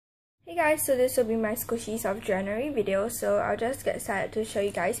Hey guys, so this will be my Squishies of January video, so I'll just get started to show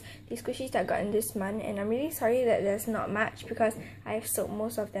you guys the squishies that I got in this month. And I'm really sorry that there's not much because I've sold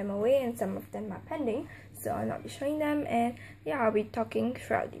most of them away and some of them are pending, so I'll not be showing them. And yeah, I'll be talking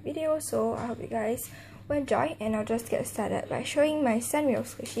throughout the video, so I hope you guys will enjoy. And I'll just get started by showing my Sanrio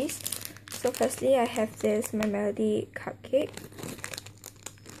squishies. So firstly, I have this My Melody cupcake.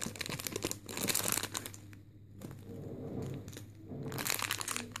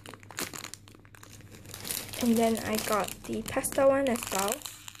 And then I got the pastel one as well.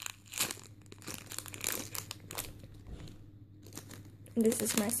 And this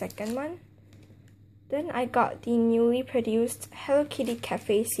is my second one. Then I got the newly produced Hello Kitty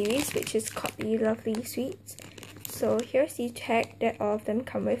Cafe series, which is called the Lovely Sweets. So here's the tag that all of them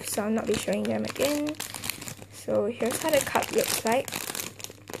come with, so I'll not be showing them again. So here's how the cup looks like.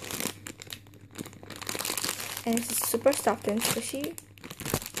 And it's super soft and squishy.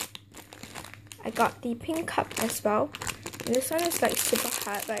 I got the pink cup as well. And this one is like super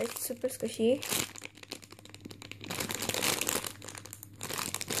hard, but it's super squishy.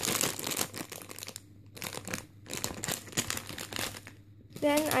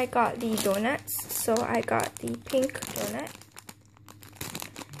 Then I got the donuts. So I got the pink donut.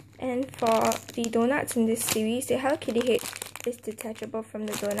 And for the donuts in this series, the Hello Kitty head is detachable from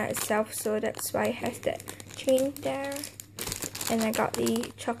the donut itself, so that's why it has that chain there. And I got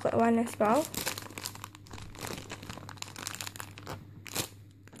the chocolate one as well.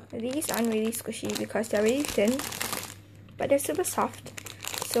 These aren't really squishy because they're really thin, but they're super soft.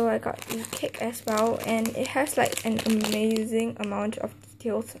 So I got the cake as well, and it has like an amazing amount of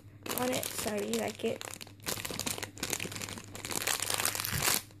details on it, so I really like it.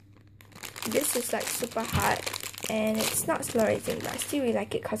 This is like super hard and it's not slow raising, but I still really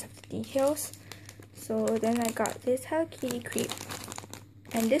like it because of the details. So then I got this Hello Kitty crepe,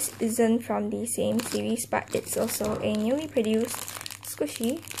 and this isn't from the same series, but it's also a newly produced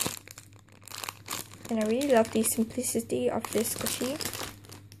squishy. And I really love the simplicity of this squishy.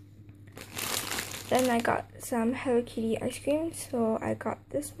 Then I got some Hello Kitty ice cream, so I got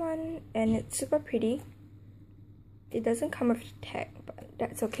this one, and it's super pretty. It doesn't come with a tag, but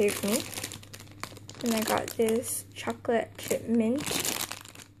that's okay with me. And I got this chocolate chip mint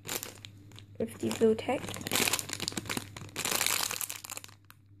with the blue tag.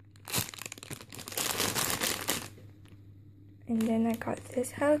 And then I got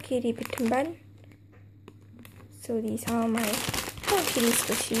this Hello Kitty Bitten Bun. So these are my Hello Kitty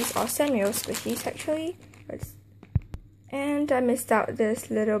squishies, or Sanrio squishies actually. And I missed out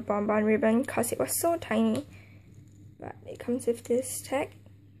this little bonbon ribbon because it was so tiny. But it comes with this tag.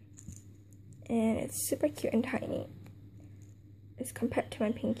 And it's super cute and tiny. As compared to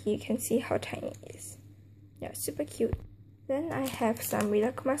my pinky, you can see how tiny it is. Yeah, super cute. Then I have some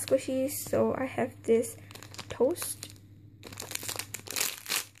Rilakkuma squishies. So I have this toast.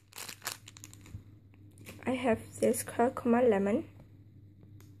 I have this Rilakkuma lemon,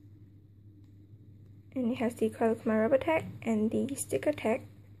 and it has the Rilakkuma rubber tag and the sticker tag,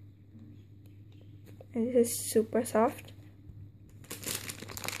 and this is super soft.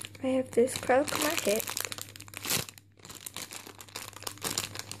 I have this Rilakkuma head,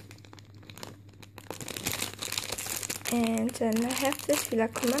 and then I have this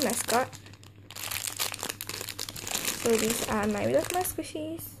Rilakkuma mascot. So these are my Rilakkuma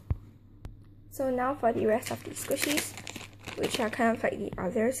squishies. So now for the rest of the squishies, which are kind of like the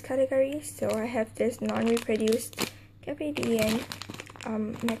others category. So I have this non-reproduced Cafe Dien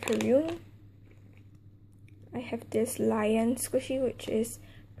macaroon. I have this lion squishy, which is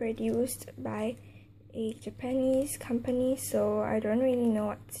produced by a Japanese company, so I don't really know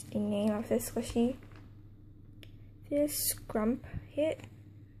what's the name of this squishy. This Scrump head,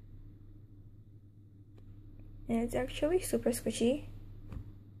 and it's actually super squishy.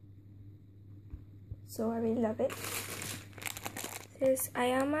 So I really love it. This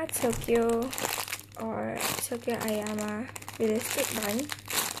Ayama Tokyo, or Tokyo Ayama realistic bun.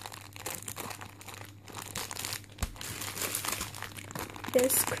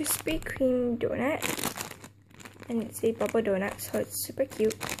 This Krispy Kreme donut, and it's a bubble donut, so it's super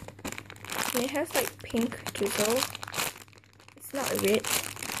cute. And it has like pink drizzle. It's not rich.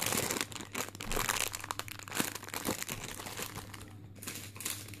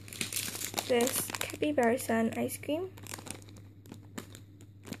 This Capybara Sun ice cream.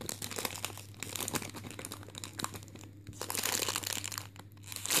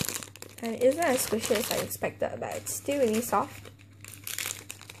 And it isn't as squishy as I expected, but it's still really soft.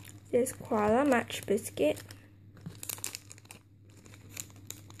 This Koala Match biscuit.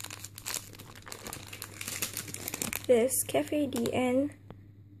 This Cafe Dien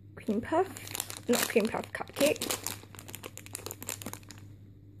cream puff, not cream puff, cupcake.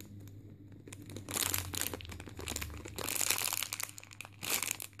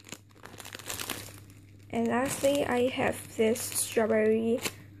 And lastly, I have this strawberry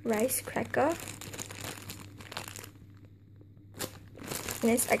rice cracker. And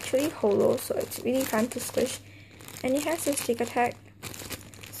it's actually hollow, so it's really fun to squish. And it has this sticker tag.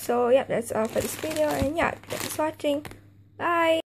 So yeah, that's all for this video, and yeah, thanks for watching. Bye!